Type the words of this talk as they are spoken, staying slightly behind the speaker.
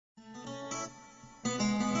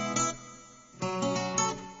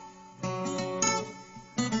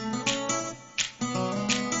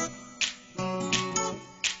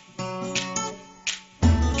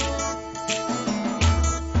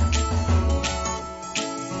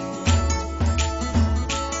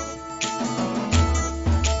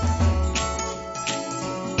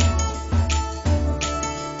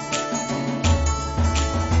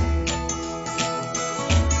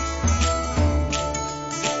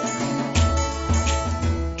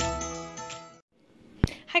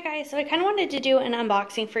Guys, so I kind of wanted to do an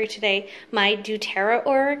unboxing for you today. My Doterra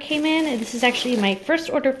order came in, and this is actually my first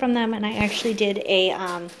order from them, and I actually did a,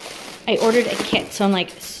 I ordered a kit, so I'm like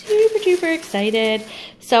super duper excited.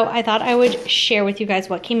 So I thought I would share with you guys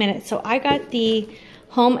what came in it. So I got the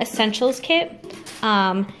Home Essentials kit,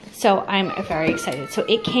 so I'm very excited. So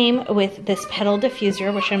it came with this pedal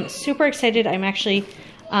diffuser, which I'm super excited. I'm actually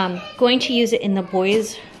going to use it in the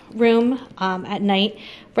boys' room at night.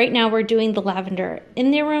 Right now we're doing the lavender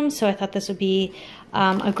in their room, so I thought this would be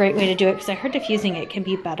a great way to do it because I heard diffusing it can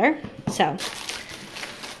be better. So I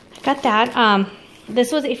got that.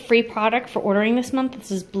 This was a free product for ordering this month.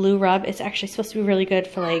 This is Blue Rub. It's actually supposed to be really good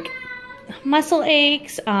for like muscle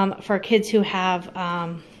aches, for kids who have,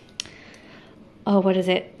 oh, what is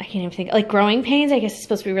it? I can't even think. Like growing pains, I guess it's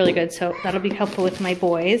supposed to be really good. So that'll be helpful with my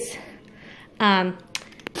boys. So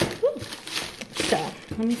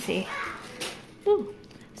let me see. Ooh.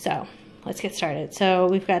 So let's get started. So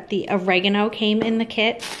we've got the oregano came in the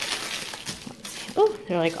kit. Oh,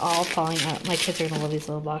 they're like all falling out. My kids are gonna love these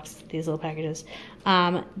little these little packages.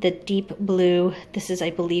 The deep blue, this is I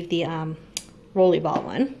believe the rollerball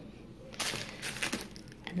one.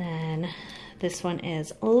 And then this one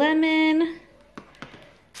is lemon.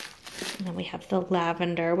 And then we have the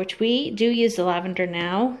lavender, which we do use the lavender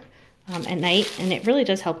now at night, and it really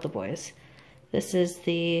does help the boys. This is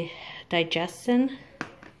the digestion.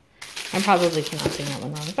 I'm probably pronouncing that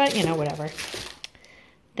one wrong, but you know, whatever.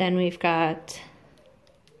 Then we've got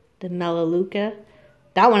the Melaleuca.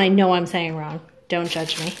 That one I know I'm saying wrong. Don't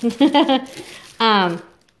judge me.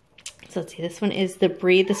 So let's see, this one is the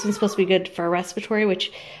Breathe. This one's supposed to be good for respiratory,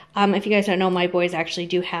 which if you guys don't know, my boys actually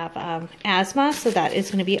do have asthma, so that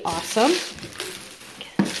is gonna be awesome.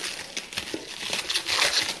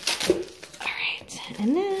 All right,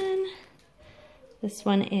 and then this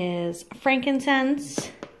one is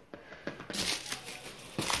frankincense.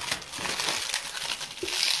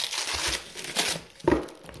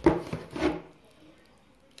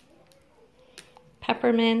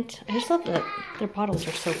 Peppermint. I just love that their bottles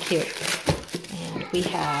are so cute. And we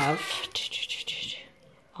have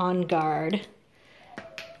On Guard.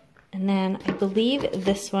 And then I believe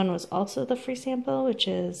this one was also the free sample, which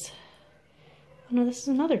is, oh no, this is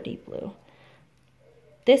another deep blue.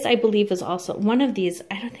 This I believe was also one of these.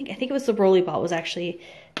 I think it was the rollerball was actually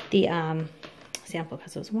the sample,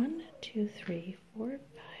 because it was 1, 2, 3, 4, 5,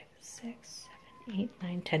 6, 7, 8,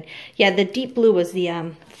 9, 10. Yeah, the deep blue was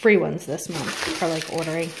the free ones this month for like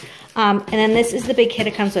ordering. And then this is the big kit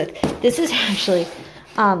it comes with. This is actually,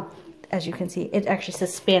 as you can see, it actually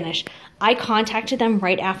says Spanish. I contacted them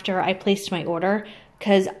right after I placed my order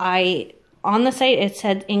because on the site it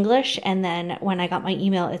said English, and then when I got my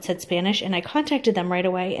email it said Spanish, and I contacted them right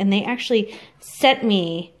away, and they actually sent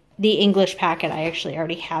me the English packet. I actually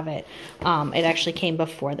already have it. It actually came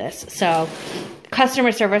before this. So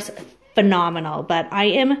customer service, phenomenal. But I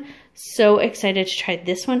am so excited to try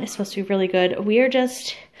this one. It's supposed to be really good. We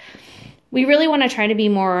really want to try to be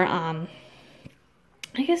more, I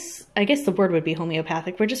guess the word would be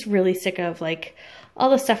homeopathic. We're just really sick of like all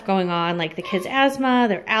the stuff going on, like the kids' asthma,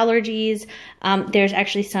 their allergies. There's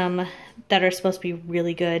actually some that are supposed to be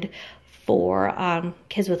really good for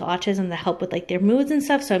kids with autism that help with like their moods and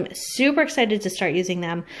stuff. So I'm super excited to start using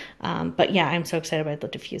them. But yeah, I'm so excited about the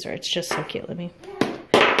diffuser. It's just so cute. Let me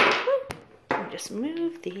just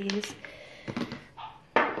move these.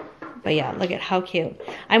 But yeah, look at how cute.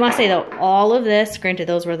 I must say though, all of this, granted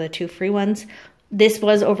those were the 2 free ones, this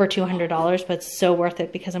was over $200, but it's so worth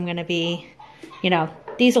it because I'm going to be, you know,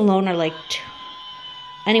 these alone are like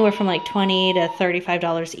anywhere from like $20 to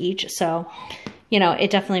 $35 each. So, you know, it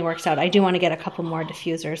definitely works out. I do want to get a couple more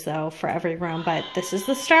diffusers though for every room, but this is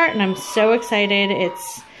the start and I'm so excited.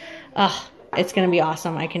 It's going to be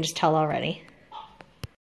awesome. I can just tell already.